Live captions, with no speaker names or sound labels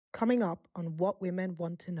coming up on What Women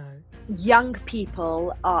Want to Know. Young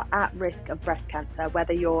people are at risk of breast cancer,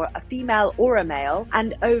 whether you're a female or a male,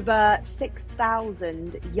 and over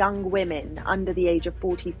 6,000 young women under the age of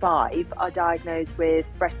 45 are diagnosed with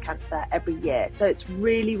breast cancer every year. So it's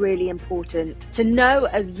really, really important to know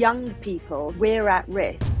as young people we're at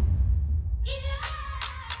risk.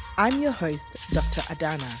 I'm your host, Dr.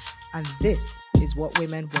 Adana, and this is What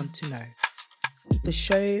Women Want to Know, the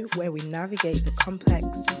show where we navigate the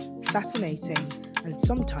complex, fascinating, and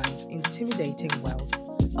sometimes intimidating world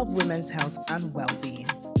of women's health and well-being.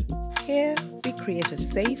 Here, we create a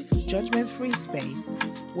safe, judgment-free space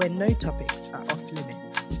where no topics are off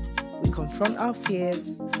limits. We confront our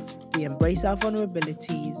fears, we embrace our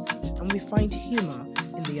vulnerabilities, and we find humor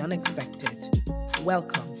in the unexpected.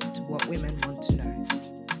 Welcome to What Women Want to Know.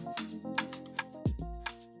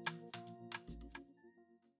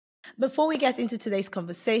 Before we get into today's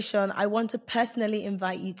conversation, I want to personally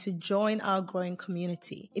invite you to join our growing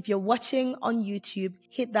community. If you're watching on YouTube,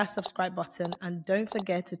 hit that subscribe button and don't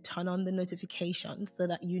forget to turn on the notifications so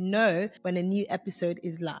that you know when a new episode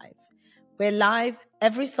is live. We're live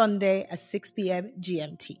every Sunday at 6 p.m.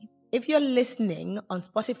 GMT. If you're listening on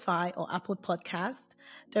Spotify or Apple Podcast,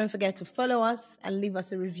 don't forget to follow us and leave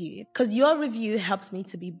us a review, because your review helps me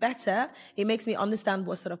to be better. It makes me understand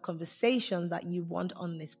what sort of conversations that you want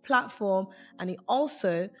on this platform, and it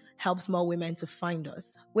also helps more women to find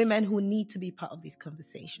us, women who need to be part of these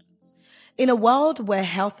conversations. In a world where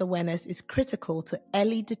health awareness is critical to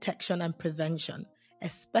early detection and prevention,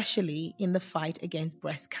 especially in the fight against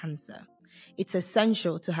breast cancer, it's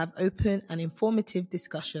essential to have open and informative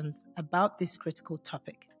discussions about this critical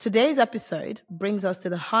topic. Today's episode brings us to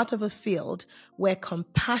the heart of a field where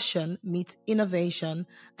compassion meets innovation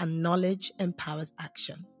and knowledge empowers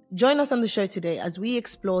action. Join us on the show today as we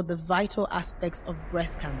explore the vital aspects of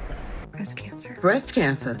breast cancer. Breast cancer. Breast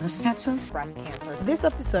cancer. Breast cancer. Breast cancer. This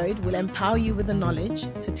episode will empower you with the knowledge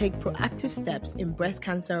to take proactive steps in breast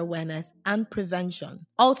cancer awareness and prevention,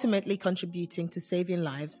 ultimately contributing to saving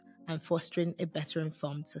lives and fostering a better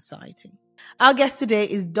informed society. Our guest today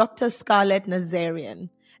is Dr. Scarlet Nazarian,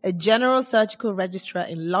 a general surgical registrar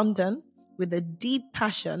in London with a deep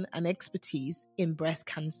passion and expertise in breast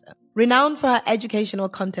cancer. Renowned for her educational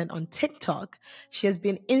content on TikTok, she has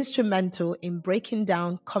been instrumental in breaking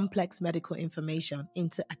down complex medical information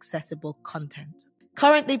into accessible content.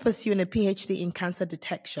 Currently pursuing a PhD in cancer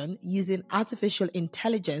detection using artificial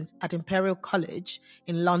intelligence at Imperial College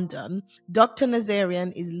in London, Dr.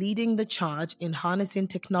 Nazarian is leading the charge in harnessing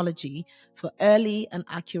technology for early and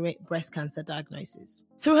accurate breast cancer diagnosis.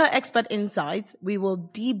 Through her expert insights, we will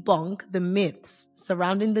debunk the myths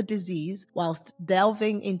surrounding the disease whilst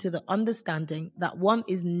delving into the understanding that one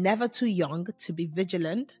is never too young to be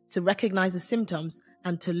vigilant, to recognize the symptoms,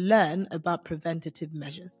 and to learn about preventative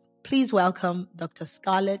measures. Please welcome Dr.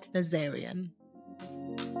 Scarlet Nazarian.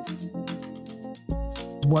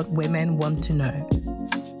 What Women Want to Know.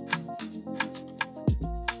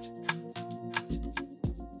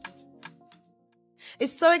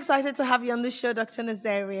 It's so excited to have you on the show, Dr.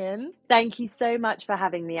 Nazarian. Thank you so much for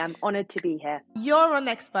having me. I'm honored to be here. You're an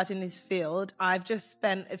expert in this field. I've just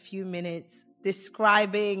spent a few minutes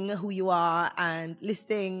describing who you are and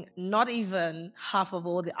listing not even half of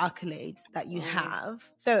all the accolades that you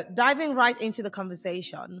have. So diving right into the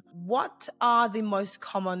conversation, what are the most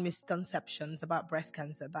common misconceptions about breast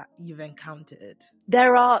cancer that you've encountered?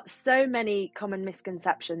 There are so many common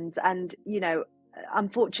misconceptions, and,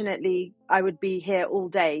 unfortunately, I would be here all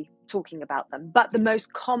day talking about them. But the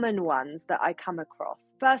most common ones that I come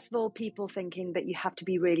across, first of all, people thinking that you have to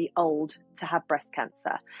be really old to have breast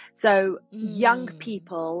cancer. So young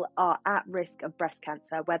people are at risk of breast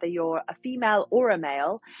cancer, whether you're a female or a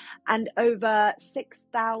male, and over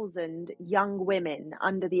 6,000 young women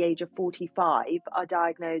under the age of 45 are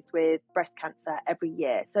diagnosed with breast cancer every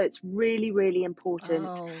year. So it's really, really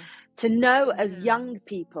important to know as young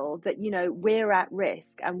people that, we're at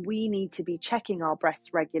risk and we need to be checking our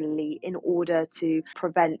breasts regularly in order to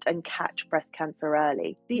prevent and catch breast cancer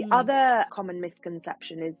early. The other common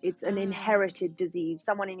misconception is it's an inherited disease.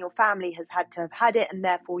 Someone in your family has had to have had it and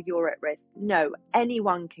therefore you're at risk. No,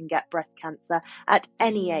 anyone can get breast cancer at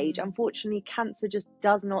any age. Unfortunately, cancer just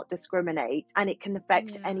does not discriminate and it can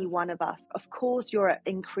affect any one of us. Of course, you're at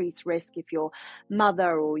increased risk if your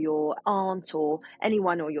mother or your aunt or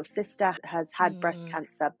anyone or your sister sister has had breast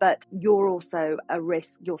cancer, but you're also a risk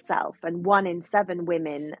yourself. And 1 in 7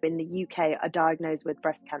 women in the UK are diagnosed with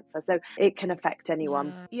breast cancer. So it can affect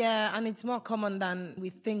anyone. Yeah, and it's more common than we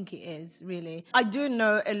think it is, really. I do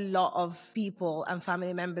know a lot of people and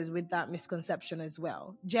family members with that misconception as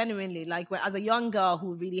well. Genuinely, like as a young girl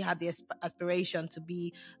who really had the aspiration to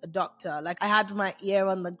be a doctor, like I had my ear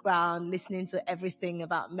on the ground listening to everything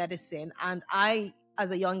about medicine, and I, as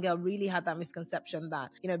a young girl, really had that misconception that,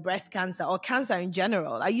 breast cancer or cancer in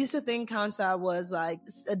general. I used to think cancer was like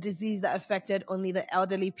a disease that affected only the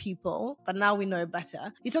elderly people, but now we know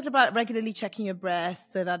better. You talked about regularly checking your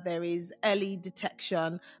breast so that there is early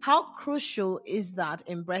detection. How crucial is that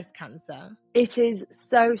in breast cancer? It is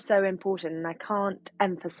so, so important, and I can't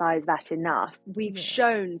emphasize that enough. We've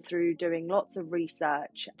shown through doing lots of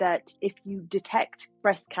research that if you detect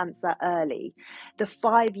breast cancer early, the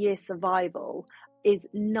 5-year survival is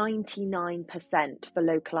 99% for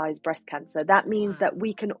localized breast cancer. That means that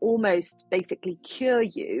we can almost basically cure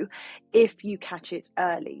you if you catch it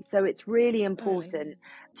early. So it's really important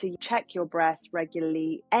to check your breast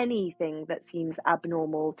regularly. Anything that seems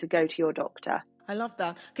abnormal, to go to your doctor. I love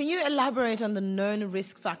that. Can you elaborate on the known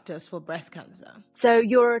risk factors for breast cancer? So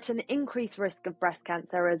you're at an increased risk of breast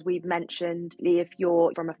cancer, as we've mentioned, if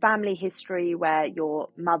you're from a family history where your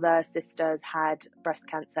mother, sisters had breast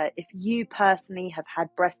cancer. If you personally have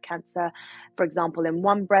had breast cancer, for example, in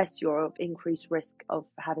one breast, you're of increased risk of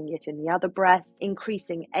having it in the other breast.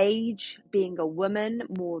 Increasing age, being a woman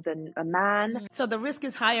more than a man. So the risk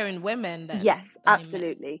is higher in women then? Yes,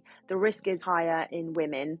 absolutely. The risk is higher in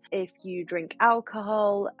women. If you drink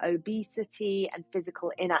alcohol, obesity, and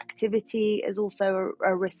physical inactivity is also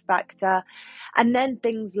a risk factor. And then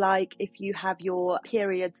things like if you have your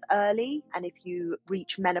periods early and if you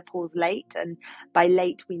reach menopause late, and by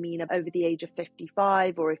late we mean over the age of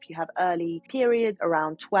 55, or if you have early periods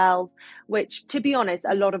around 12, which, to be honest,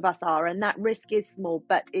 a lot of us are, and that risk is small,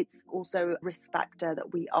 but it's also a risk factor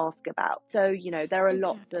that we ask about. So, there are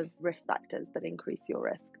lots of risk factors that increase your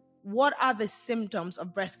risk. What are the symptoms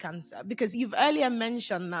of breast cancer? Because you've earlier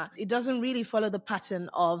mentioned that it doesn't really follow the pattern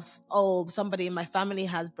of, somebody in my family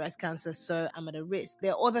has breast cancer, so I'm at a risk.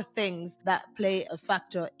 There are other things that play a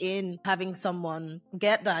factor in having someone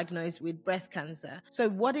get diagnosed with breast cancer. So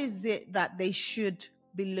what is it that they should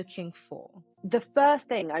be looking for? The first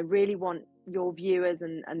thing I really want your viewers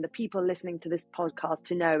and the people listening to this podcast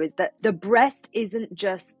to know is that the breast isn't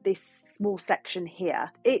just this small section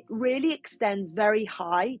here. It really extends very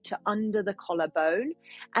high to under the collarbone,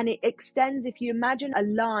 and it extends, if you imagine a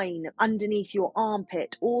line underneath your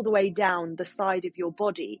armpit all the way down the side of your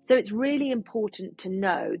body. So it's really important to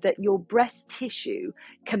know that your breast tissue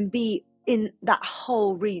can be in that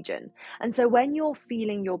whole region. And so when you're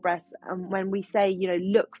feeling your breast, and when we say,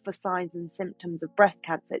 look for signs and symptoms of breast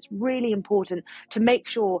cancer, it's really important to make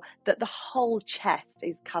sure that the whole chest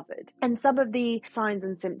is covered. And some of the signs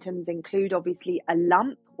and symptoms include obviously a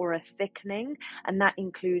lump or a thickening, and that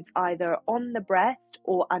includes either on the breast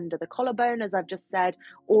or under the collarbone, as I've just said,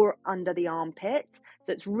 or under the armpit.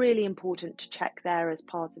 So it's really important to check there as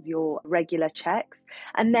part of your regular checks.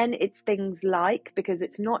 And then it's things like, because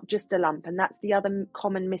it's not just a lump, and that's the other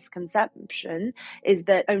common misconception, is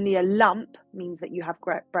that only a lump means that you have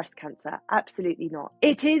breast cancer. Absolutely not.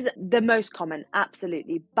 It is the most common,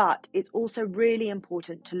 absolutely, but it's also really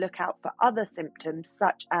important to look out for other symptoms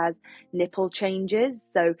such as nipple changes,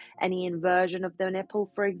 so any inversion of the nipple,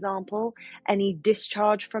 for example, any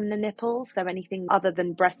discharge from the nipple, so anything other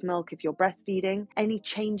than breast milk if you're breastfeeding, any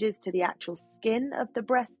changes to the actual skin of the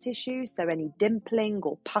breast tissue, so any dimpling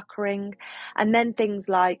or puckering, and then things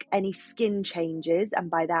like any skin changes, and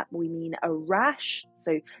by that we mean a rash,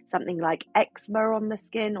 so something like eczema on the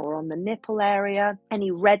skin or on the nipple area, any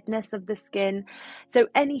redness of the skin, so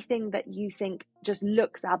anything that you think just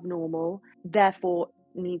looks abnormal, therefore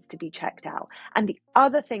needs to be checked out. And the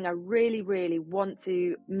other thing I really, really want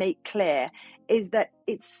to make clear is that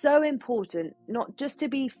it's so important not just to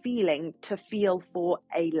be feeling to feel for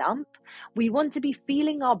a lump. We want to be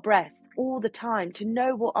feeling our breasts all the time to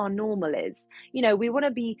know what our normal is. We want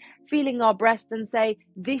to be feeling our breasts and say,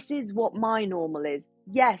 this is what my normal is.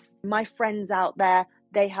 Yes, my friends out there,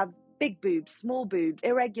 they have big boobs, small boobs,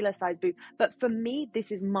 irregular size boobs. But for me,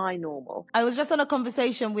 this is my normal. I was just on a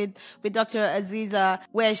conversation with Dr. Aziza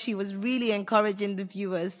where she was really encouraging the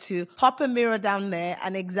viewers to pop a mirror down there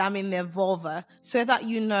and examine their vulva so that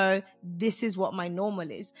this is what my normal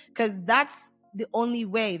is. Because that's the only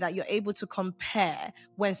way that you're able to compare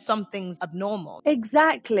when something's abnormal.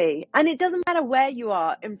 Exactly. And it doesn't matter where you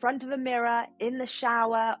are, in front of a mirror, in the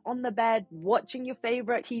shower, on the bed, watching your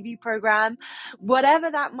favorite TV program, whatever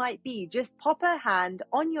that might be, just pop a hand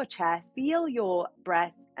on your chest, feel your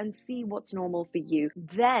breath, and see what's normal for you.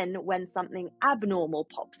 Then when something abnormal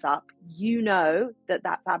pops up, you know that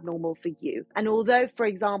that's abnormal for you. And although, for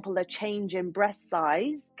example, a change in breast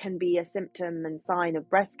size can be a symptom and sign of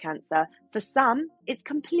breast cancer, for some, it's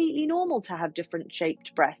completely normal to have different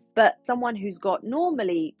shaped breasts. But someone who's got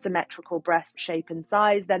normally symmetrical breast shape and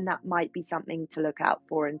size, then that might be something to look out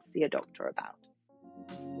for and to see a doctor about.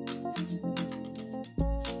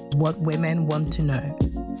 What women want to know.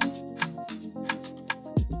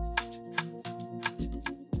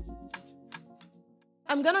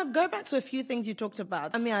 I'm going to go back to a few things you talked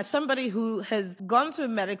about. I mean, as somebody who has gone through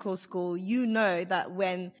medical school, you know that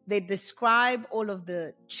when they describe all of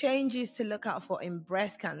the changes to look out for in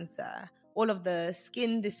breast cancer, all of the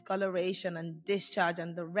skin discoloration and discharge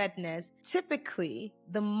and the redness, typically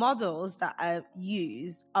the models that are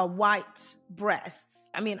used are white breasts.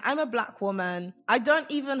 I mean, I'm a Black woman. I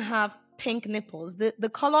don't even have pink nipples.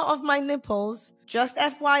 The color of my nipples, just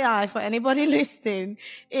FYI for anybody listening,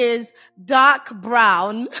 is dark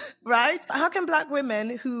brown, right? How can Black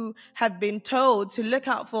women who have been told to look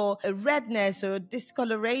out for a redness or a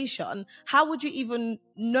discoloration, how would you even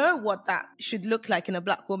know what that should look like in a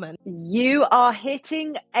Black woman? You are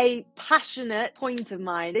hitting a passionate point of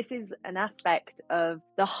mine. This is an aspect of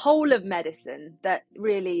the whole of medicine that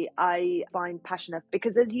really I find passionate,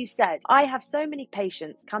 because as you said, I have so many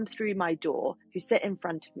patients come through my door who sit in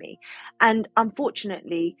front of me, and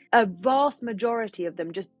unfortunately a vast majority of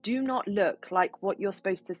them just do not look like what you're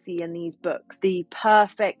supposed to see in these books, the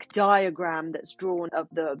perfect diagram that's drawn of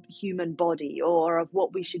the human body or of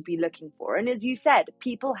what we should be looking for. And as you said,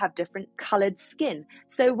 people have different colored skin.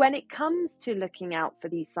 So when it comes to looking out for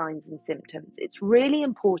these signs and symptoms, it's really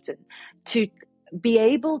important to be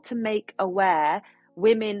able to make aware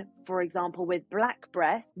women, for example, with black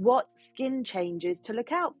breath, what skin changes to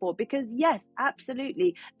look out for. Because yes,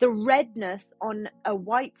 absolutely, the redness on a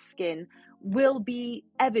white skin will be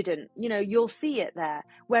evident, you'll see it there.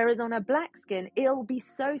 Whereas on a black skin, it'll be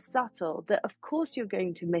so subtle that of course you're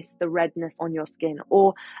going to miss the redness on your skin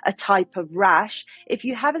or a type of rash. If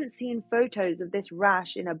you haven't seen photos of this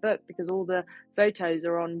rash in a book, because all the photos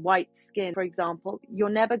are on white skin, for example, you're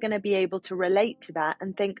never going to be able to relate to that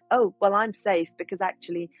and think, oh, well, I'm safe because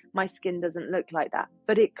actually my skin doesn't look like that.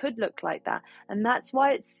 But it could look like that. And that's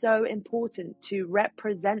why it's so important to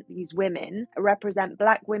represent these women, represent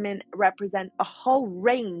Black women, represent a whole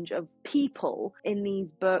range of people in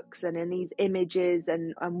these books and in these images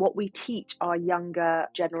and what we teach our younger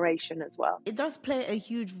generation as well. It does play a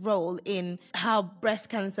huge role in how breast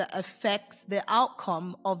cancer affects the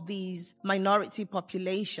outcome of these minority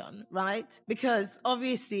population, right? Because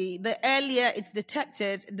obviously the earlier it's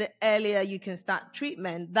detected, the earlier you can start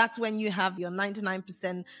treatment. That's when you have your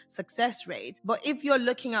 99% success rate. But if you're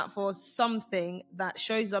looking out for something that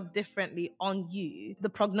shows up differently on you, the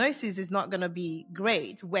prognosis is not going to be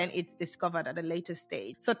great when it's discovered at a later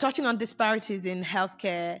stage. So touching on disparities in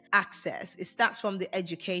healthcare access, it starts from the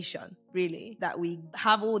education, really, that we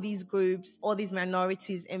have all these groups, all these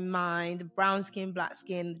minorities in mind, brown skin, black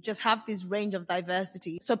skin, just have this range of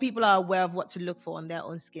diversity so people are aware of what to look for on their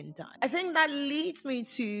own skin type. I think that leads me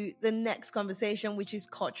to the next conversation, which is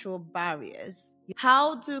cultural barriers.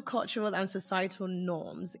 How do cultural and societal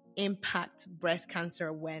norms impact breast cancer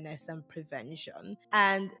awareness and prevention?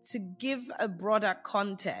 And to give a broader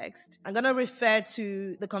context, I'm going to refer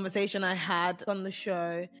to the conversation I had on the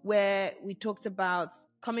show where we talked about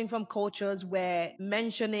coming from cultures where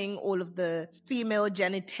mentioning all of the female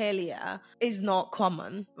genitalia is not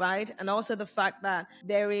common, right? And also the fact that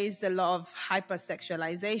there is a lot of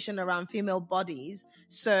hypersexualization around female bodies.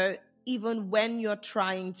 So even when you're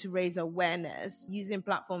trying to raise awareness using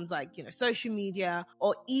platforms like, social media,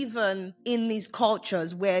 or even in these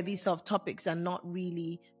cultures where these sort of topics are not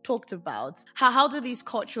really talked about, how do these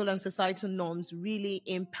cultural and societal norms really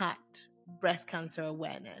impact breast cancer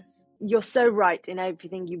awareness? You're so right in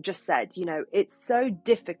everything you've just said. It's so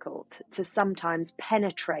difficult to sometimes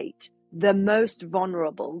penetrate the most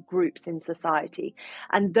vulnerable groups in society,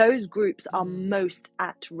 and those groups are most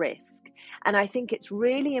at risk. And I think it's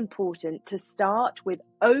really important to start with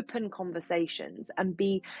open conversations and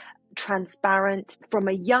be transparent from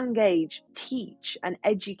a young age, teach and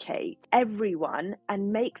educate everyone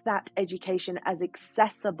and make that education as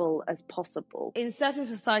accessible as possible. In certain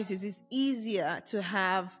societies, it's easier to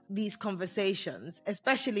have these conversations,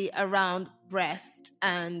 especially around breast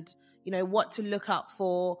and what to look out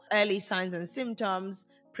for, early signs and symptoms,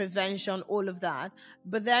 prevention, all of that.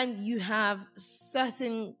 But then you have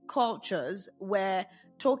certain cultures where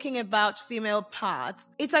talking about female parts,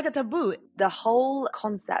 it's like a taboo. The whole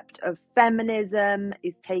concept of feminism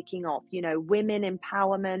is taking off, women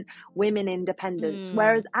empowerment, women independence.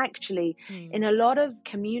 Whereas actually, in a lot of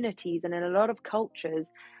communities and in a lot of cultures,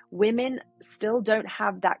 women still don't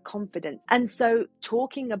have that confidence. And so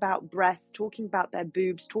talking about breasts, talking about their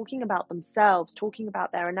boobs, talking about themselves, talking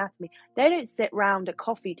about their anatomy, they don't sit round a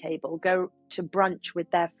coffee table, go to brunch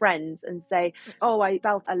with their friends and say, oh, I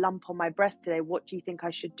felt a lump on my breast today. What do you think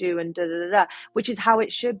I should do? And which is how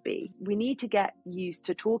it should be. We need to get used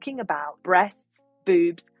to talking about breasts,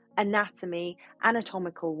 boobs, anatomy,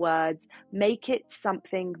 anatomical words, make it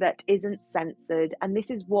something that isn't censored. And this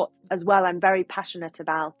is what, as well, I'm very passionate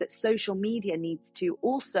about, that social media needs to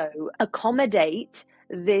also accommodate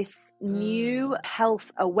this new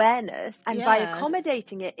health awareness. And by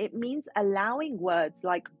accommodating it, it means allowing words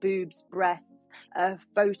like boobs, breasts, a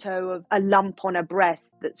photo of a lump on a breast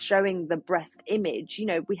that's showing the breast image.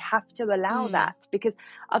 We have to allow that, because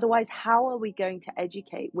otherwise, how are we going to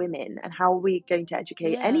educate women, and how are we going to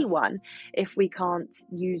educate anyone if we can't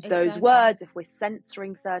use those words, if we're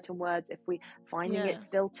censoring certain words, if we're finding it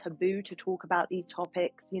still taboo to talk about these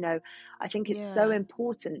topics? I think it's so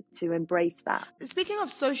important to embrace that. Speaking of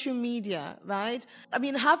social media, right? I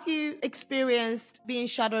mean, have you experienced being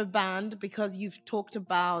shadow banned because you've talked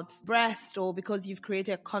about breast, or because you've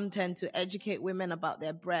created content to educate women about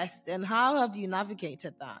their breast? And how have you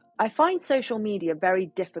navigated that? I find social media very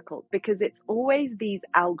difficult because it's always these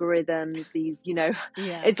algorithms,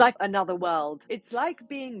 it's like another world. It's like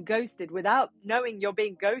being ghosted without knowing you're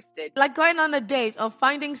being ghosted. Like going on a date or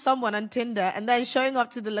finding someone on Tinder and then showing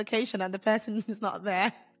up to the location and the person is not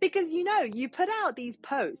there. Because, you put out these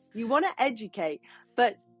posts, you want to educate,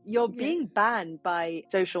 but you're being banned by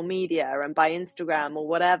social media and by Instagram or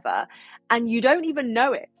whatever, and you don't even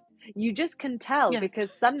know it. You just can tell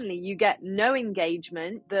because suddenly you get no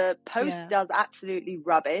engagement. The post does absolutely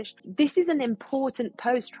rubbish. This is an important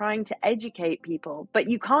post trying to educate people, but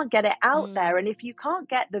you can't get it out there. And if you can't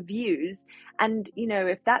get the views, and,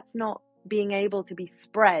 if that's not being able to be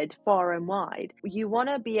spread far and wide, you want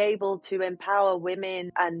to be able to empower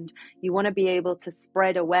women and you want to be able to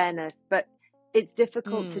spread awareness, but it's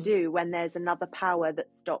difficult to do when there's another power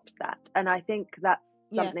that stops that. And I think that's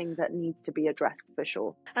something that needs to be addressed for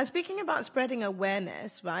sure. And speaking about spreading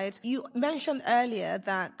awareness, right? You mentioned earlier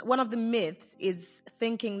that one of the myths is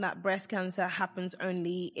thinking that breast cancer happens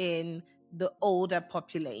only in the older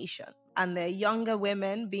population and the younger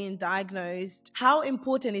women being diagnosed. How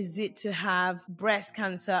important is it to have breast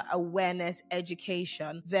cancer awareness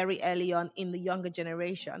education very early on in the younger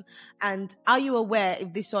generation? And are you aware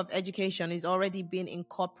if this sort of education is already being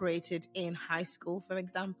incorporated in high school, for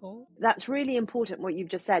example? That's really important. What you've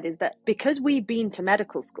just said is that because we've been to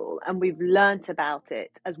medical school and we've learnt about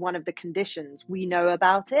it as one of the conditions, we know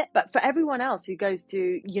about it. But for everyone else who goes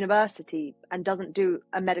to university and doesn't do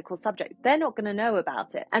a medical subject, they're not going to know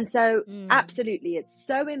about it. And so absolutely, it's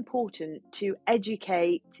so important to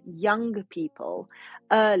educate young people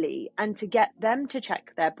early and to get them to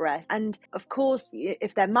check their breast. And of course,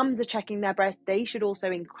 if their mums are checking their breast, they should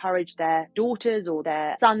also encourage their daughters or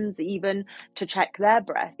their sons even to check their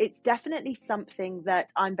breast. It's definitely something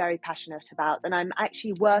that I'm very passionate about. And I'm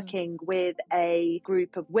actually working with a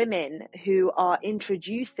group of women who are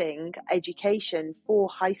introducing education for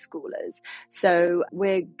high schoolers. So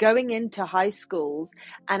we're going into high schools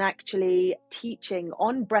and actually teaching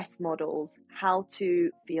on breast models how to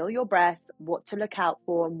feel your breasts, what to look out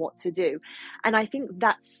for and what to do. And I think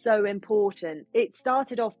that's so important. It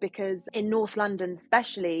started off because in North London,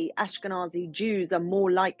 especially, Ashkenazi Jews are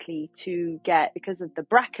more likely to get, because of the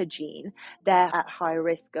BRCA gene, they're at high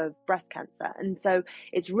risk of breast cancer. And so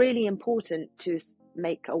it's really important to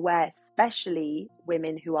make aware, especially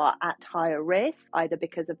women who are at higher risk, either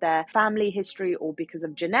because of their family history or because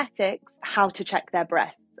of genetics, how to check their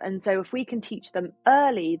breasts. And so if we can teach them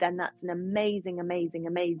early, then that's an amazing, amazing,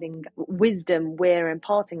 amazing wisdom we're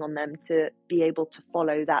imparting on them to be able to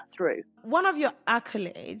follow that through. One of your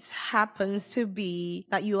accolades happens to be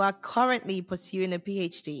that you are currently pursuing a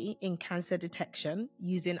PhD in cancer detection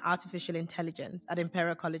using artificial intelligence at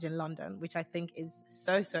Imperial College in London, which I think is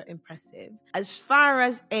so, so impressive. As far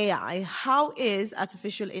as AI, how is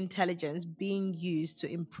artificial intelligence being used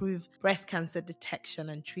to improve breast cancer detection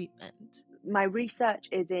and treatment? my research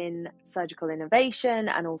is in surgical innovation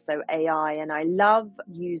and also AI, and I love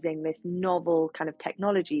using this novel kind of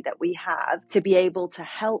technology that we have to be able to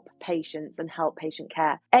help patients and help patient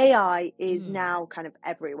care. AI is now kind of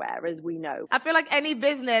everywhere, as we know. I feel like any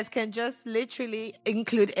business can just literally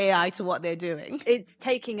include AI to what they're doing. It's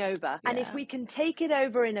taking over. And if we can take it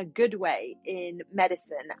over in a good way in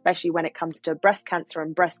medicine, especially when it comes to breast cancer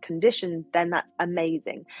and breast conditions, then that's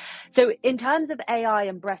amazing. So in terms of AI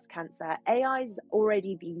and breast cancer, AI's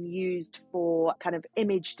already been used for kind of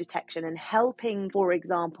image detection and helping, for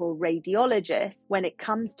example, radiologists when it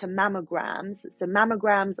comes to mammograms. So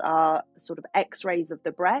mammograms are sort of x-rays of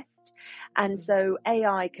the breast. And so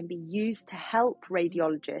AI can be used to help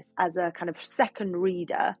radiologists as a kind of second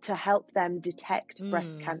reader to help them detect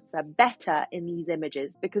breast cancer better in these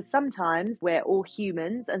images, because sometimes we're all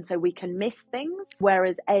humans and so we can miss things,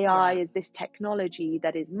 whereas AI is this technology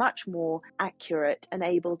that is much more accurate and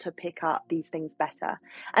able to pick up these things better.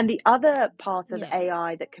 And the other part of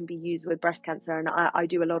AI that can be used with breast cancer, and I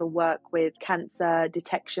do a lot of work with cancer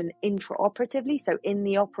detection intraoperatively, so in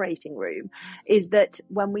the operating room, is that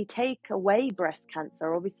when we take away breast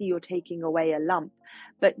cancer, obviously you're taking away a lump,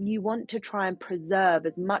 but you want to try and preserve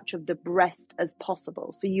as much of the breast as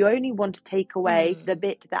possible. So you only want to take away the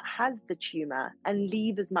bit that has the tumor and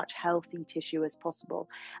leave as much healthy tissue as possible.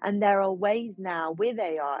 And there are ways now with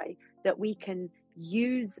AI that we can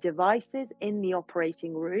use devices in the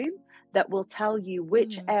operating room that will tell you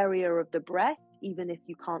which area of the breast, even if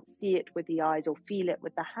you can't see it with the eyes or feel it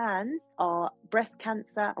with the hands, are breast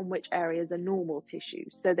cancer and which areas are normal tissue,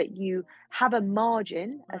 so that you have a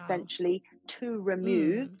margin essentially to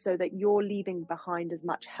remove so that you're leaving behind as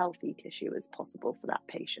much healthy tissue as possible for that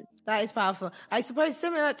patient. That is powerful. I suppose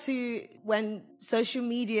similar to when social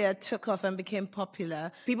media took off and became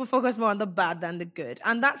popular, people focus more on the bad than the good.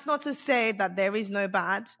 And that's not to say that there is no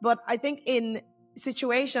bad, but I think in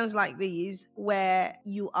situations like these where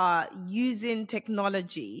you are using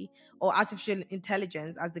technology or artificial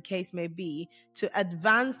intelligence, as the case may be, to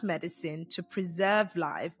advance medicine, to preserve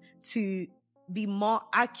life, to be more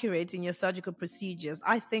accurate in your surgical procedures,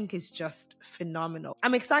 I think is just phenomenal.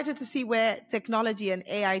 I'm excited to see where technology and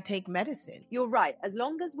AI take medicine. You're right. As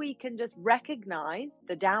long as we can just recognize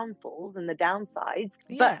the downfalls and the downsides,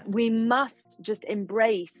 but we must just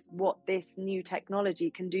embrace what this new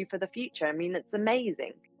technology can do for the future. I mean, it's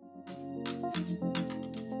amazing.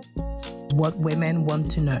 What women want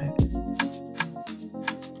to know.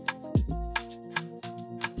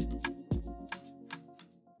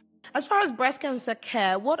 As far as breast cancer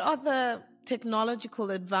care, what other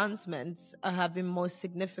technological advancements have been most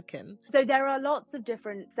significant? So there are lots of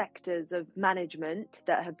different sectors of management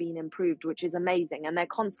that have been improved, which is amazing. And they're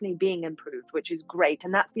constantly being improved, which is great.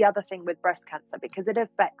 And that's the other thing with breast cancer, because it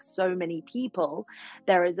affects so many people.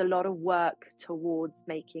 There is a lot of work towards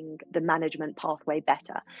making the management pathway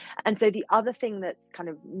better. And so the other thing that's kind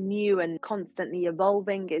of new and constantly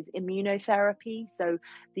evolving is immunotherapy. So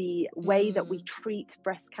the way that we treat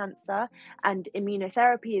breast cancer, and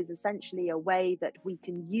immunotherapy is essentially a way that we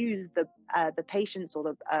can use the patient's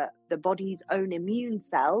or the body's own immune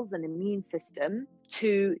cells and immune system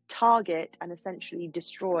to target and essentially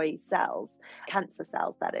destroy cells, cancer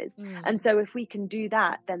cells, that is. And so if we can do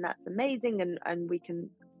that, then that's amazing, and we can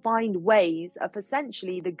find ways of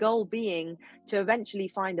essentially the goal being to eventually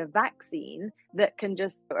find a vaccine that can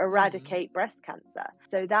just eradicate breast cancer.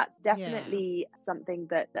 So that's definitely something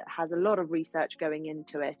that has a lot of research going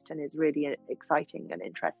into it and is really exciting and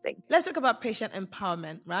interesting. Let's talk about patient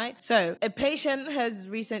empowerment, right? So a patient has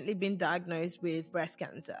recently been diagnosed with breast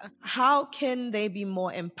cancer. How can they be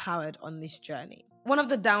more empowered on this journey? One of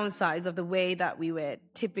the downsides of the way that we were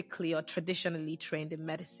typically or traditionally trained in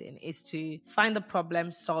medicine is to find the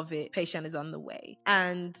problem, solve it, patient is on the way.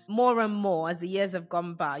 And more, as the years have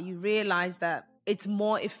gone by, you realize that it's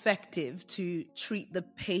more effective to treat the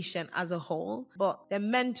patient as a whole, but their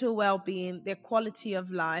mental well-being, their quality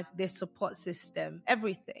of life, their support system,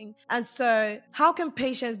 everything. And so how can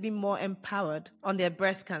patients be more empowered on their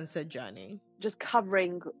breast cancer journey? Just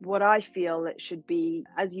covering what I feel it should be,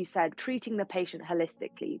 as you said, treating the patient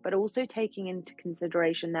holistically, but also taking into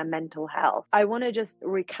consideration their mental health. I want to just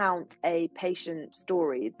recount a patient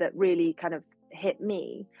story that really kind of hit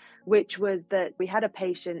me, which was that we had a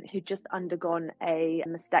patient who'd just undergone a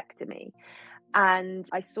mastectomy. And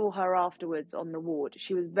I saw her afterwards on the ward.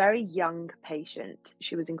 She was a very young patient.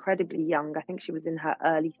 She was incredibly young. I think she was in her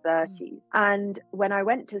early 30s. And when I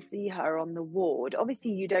went to see her on the ward,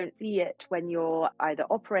 obviously you don't see it when you're either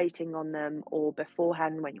operating on them or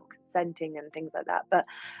beforehand when you're consenting and things like that. But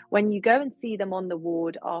when you go and see them on the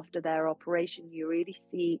ward after their operation, you really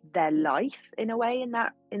see their life in a way in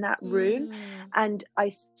that room. And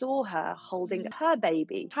I saw her holding her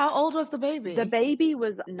baby. How old was the baby? The baby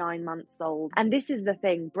was 9 months old. And this is the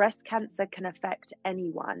thing, breast cancer can affect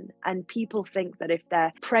anyone. And people think that if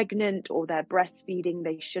they're pregnant or they're breastfeeding,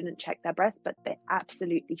 they shouldn't check their breast, but they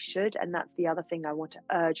absolutely should. And that's the other thing I want to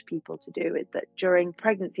urge people to do, is that during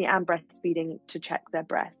pregnancy and breastfeeding to check their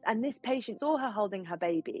breast. And this patient saw her holding her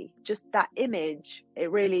baby. Just that image,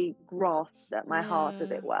 it really grasped at my heart,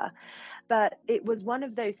 as it were. But it was one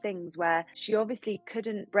of those things where she obviously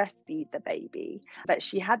couldn't breastfeed the baby, but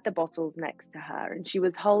she had the bottles next to her and she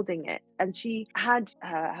was holding it. And she had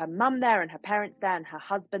her mum there and her parents there and her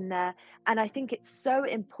husband there. And I think it's so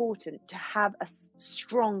important to have a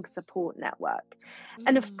strong support network.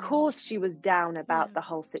 And of course she was down about the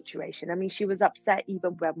whole situation. I mean, she was upset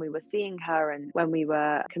even when we were seeing her and when we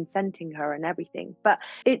were consenting her and everything. But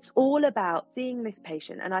it's all about seeing this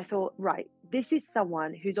patient. And I thought, right, this is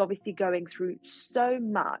someone who's obviously going through so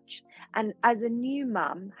much. And as a new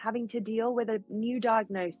mum, having to deal with a new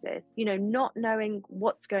diagnosis, you know, not knowing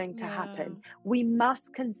what's going to happen, we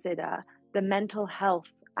must consider the mental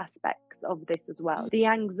health aspect of this as well. The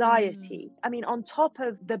anxiety. I mean, on top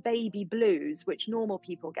of the baby blues, which normal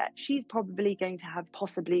people get, she's probably going to have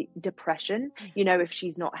possibly depression, you know, if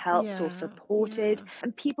she's not helped or supported.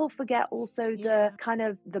 And people forget also the kind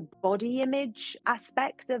of the body image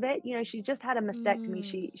aspect of it. You know, she's just had a mastectomy.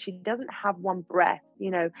 She doesn't have one breast,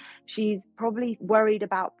 you know, she's probably worried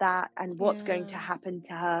about that and what's going to happen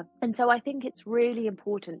to her. And so I think it's really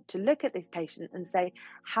important to look at this patient and say,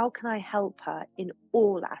 how can I help her in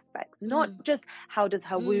all aspects? Not just how does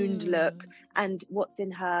her wound look and what's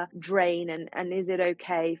in her drain and is it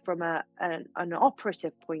okay from an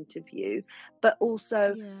operative point of view, but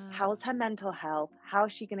also how's her mental health? How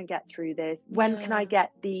is she going to get through this? When can I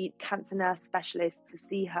get the cancer nurse specialist to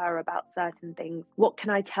see her about certain things? What can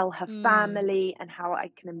I tell her family and how I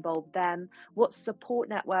can involve them? What support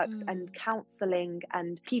networks and counselling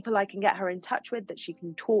and people I can get her in touch with that she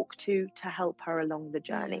can talk to help her along the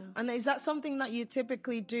journey. And is that something that you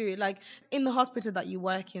typically do? Like in the hospital that you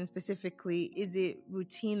work in specifically, is it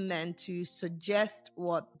routine then to suggest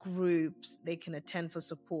what groups they can attend for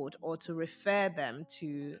support or to refer them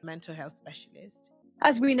to mental health specialists?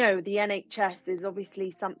 As we know, the NHS is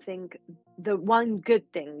obviously something, the one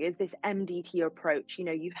good thing is this MDT approach. You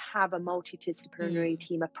know, you have a multidisciplinary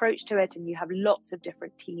team approach to it and you have lots of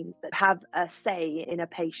different teams that have a say in a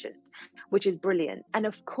patient, which is brilliant. And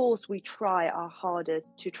of course, we try our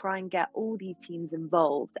hardest to try and get all these teams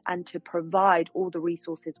involved and to provide all the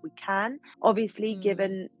resources we can. Obviously,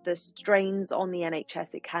 given the strains on the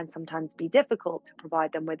NHS, it can sometimes be difficult to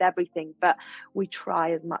provide them with everything, but we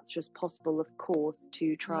try as much as possible, of course,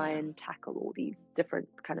 to try and tackle all these different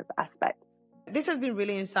kind of aspects. This has been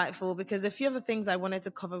really insightful because a few of the things I wanted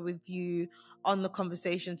to cover with you on the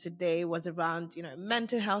conversation today was around, you know,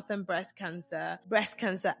 mental health and breast cancer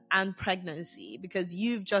and pregnancy, because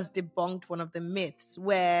you've just debunked one of the myths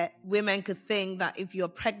where women could think that if you're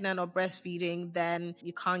pregnant or breastfeeding, then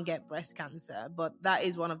you can't get breast cancer. But that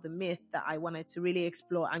is one of the myths that I wanted to really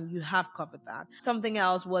explore, and you have covered that. Something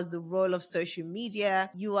else was the role of social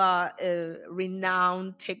media. You are a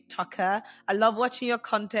renowned TikToker. I love watching your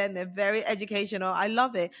content. They're very educational. I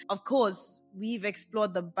love it. Of course, we've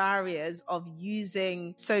explored the barriers of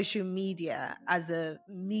using social media as a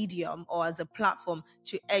medium or as a platform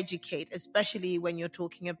to educate, especially when you're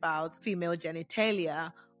talking about female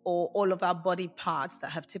genitalia or all of our body parts that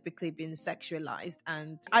have typically been sexualized,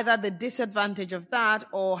 and either the disadvantage of that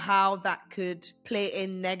or how that could play a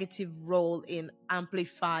negative role in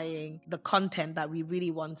amplifying the content that we really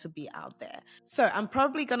want to be out there. So I'm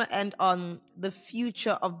probably going to end on the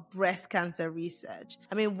future of breast cancer research.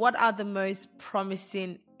 I mean, what are the most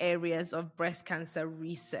promising areas of breast cancer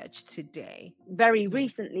research today? Very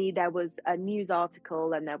recently, there was a news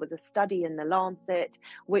article and there was a study in the Lancet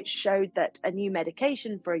which showed that a new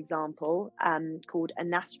medication, for example, called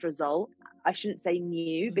anastrozole, I shouldn't say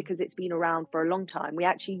new because it's been around for a long time. We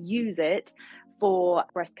actually use it for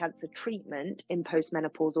breast cancer treatment in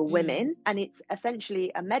postmenopausal women. And it's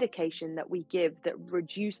essentially a medication that we give that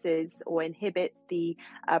reduces or inhibits the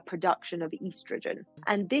production of estrogen.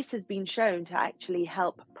 And this has been shown to actually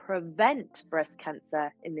help prevent breast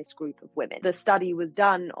cancer in this group of women. The study was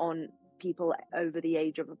done on people over the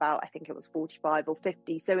age of about, I think it was 45 or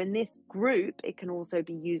 50. So in this group, it can also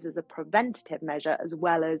be used as a preventative measure as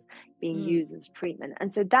well as being used as treatment.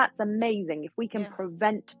 And so that's amazing. If we can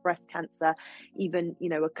prevent breast cancer even,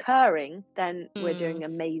 occurring, then we're doing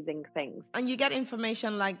amazing things. And you get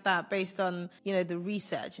information like that based on, the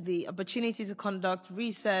research. The opportunity to conduct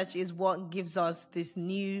research is what gives us this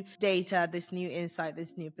new data, this new insight,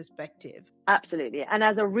 this new perspective. Absolutely. And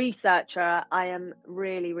as a researcher, I am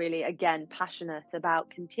really, really, again, passionate about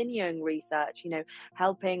continuing research,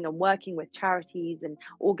 helping and working with charities and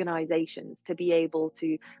organizations to be able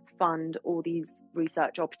to fund all these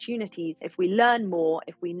research opportunities. If we learn more,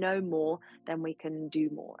 if we know more, then we can do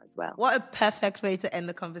more as well. What a perfect way to end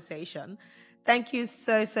the conversation. Thank you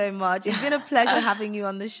so, so much. It's been a pleasure having you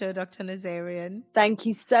on the show, Dr. Nazarian. Thank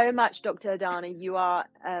you so much, Dr. Adani. You are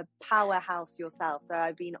a powerhouse yourself. So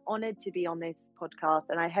I've been honored to be on this podcast,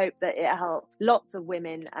 and I hope that it helps lots of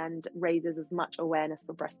women and raises as much awareness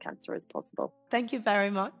for breast cancer as possible. Thank you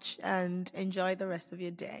very much, and enjoy the rest of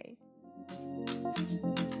your day.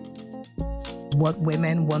 What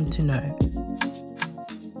women want to know.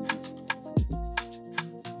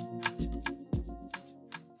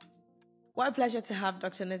 What a pleasure to have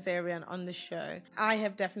Dr. Nazarian on the show. I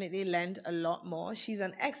have definitely learned a lot more. She's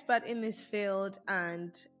an expert in this field,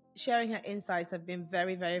 and sharing her insights have been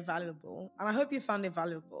very, very valuable. And I hope you found it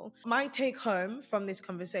valuable. My take home from this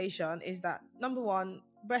conversation is that, number one,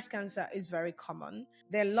 breast cancer is very common.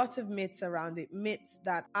 There are lots of myths around it, myths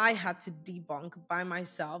that I had to debunk by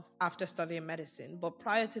myself after studying medicine. But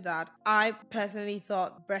prior to that, I personally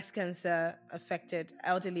thought breast cancer affected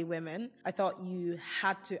elderly women. I thought you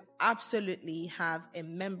had to absolutely have a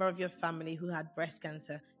member of your family who had breast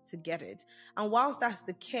cancer to get it. And whilst that's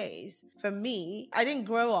the case, for me, I didn't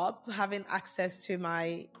grow up having access to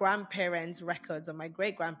my grandparents' records or my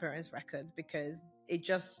great-grandparents' records because it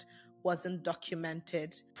just wasn't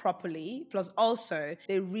documented properly. Plus also,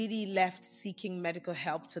 they really left seeking medical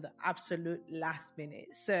help to the absolute last minute.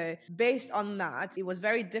 So based on that, it was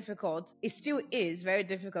very difficult. It still is very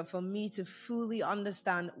difficult for me to fully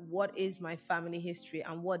understand what is my family history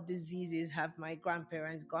and what diseases have my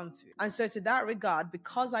grandparents gone through. And so to that regard,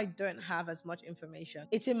 because I don't have as much information,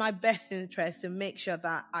 it's in my best interest to make sure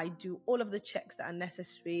that I do all of the checks that are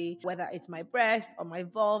necessary, whether it's my breast or my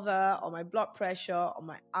vulva or my blood pressure or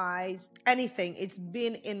my eyes, anything. It's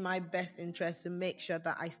been in my best interest to make sure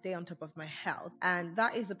that I stay on top of my health. And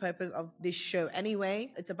that is the purpose of this show anyway.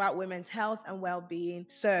 It's about women's health and well-being.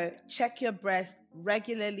 So check your breast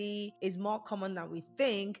regularly. Is more common than we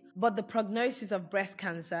think, but the prognosis of breast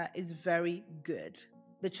cancer is very good.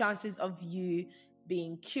 The chances of you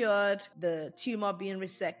being cured, the tumor being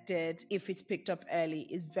resected, if it's picked up early,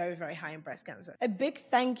 is very, very high in breast cancer. A big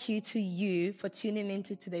thank you to you for tuning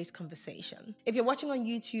into today's conversation. If you're watching on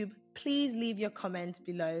YouTube, please leave your comments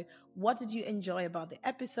below. What did you enjoy about the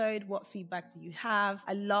episode? What feedback do you have?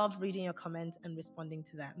 I love reading your comments and responding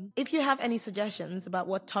to them. If you have any suggestions about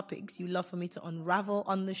what topics you'd love for me to unravel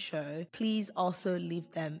on the show, please also leave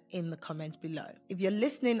them in the comments below. If you're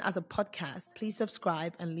listening as a podcast, please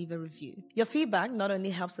subscribe and leave a review. Your feedback not only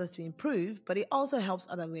helps us to improve, but it also helps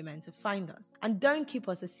other women to find us. And don't keep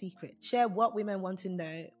us a secret. Share what women want to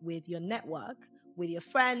know with your network, with your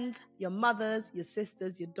friends, your mothers, your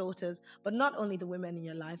sisters, your daughters, but not only the women in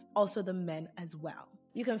your life, also the men as well.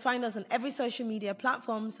 You can find us on every social media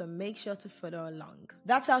platform, so make sure to follow along.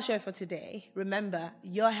 That's our show for today. Remember,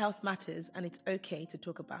 your health matters and it's okay to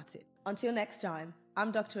talk about it. Until next time,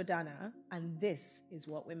 I'm Dr. Adana, and this is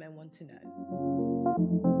What Women Want to Know.